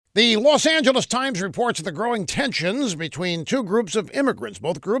The Los Angeles Times reports the growing tensions between two groups of immigrants.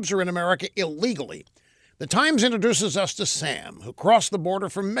 Both groups are in America illegally. The Times introduces us to Sam, who crossed the border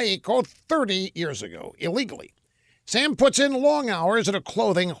from Mexico 30 years ago, illegally. Sam puts in long hours at a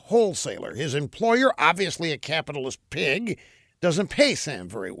clothing wholesaler. His employer, obviously a capitalist pig, doesn't pay Sam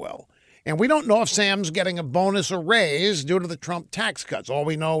very well. And we don't know if Sam's getting a bonus or raise due to the Trump tax cuts. All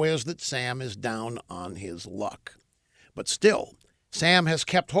we know is that Sam is down on his luck. But still, Sam has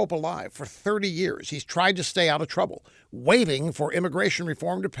kept hope alive for 30 years. He's tried to stay out of trouble, waiting for immigration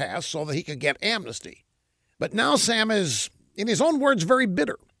reform to pass so that he could get amnesty. But now Sam is, in his own words, very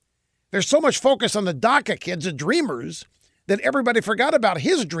bitter. There's so much focus on the DACA kids, the dreamers, that everybody forgot about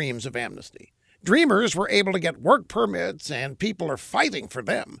his dreams of amnesty. Dreamers were able to get work permits, and people are fighting for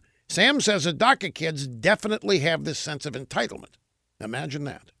them. Sam says the DACA kids definitely have this sense of entitlement. Imagine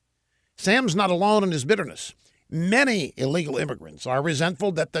that. Sam's not alone in his bitterness. Many illegal immigrants are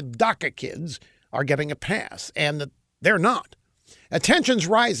resentful that the DACA kids are getting a pass and that they're not. Attention's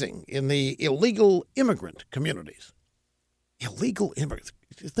rising in the illegal immigrant communities. Illegal immigrants.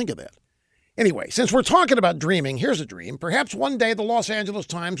 Think of that. Anyway, since we're talking about dreaming, here's a dream. Perhaps one day the Los Angeles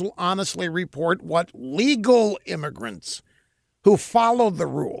Times will honestly report what legal immigrants who follow the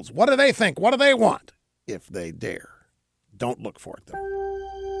rules, what do they think? What do they want? If they dare. Don't look for it, though.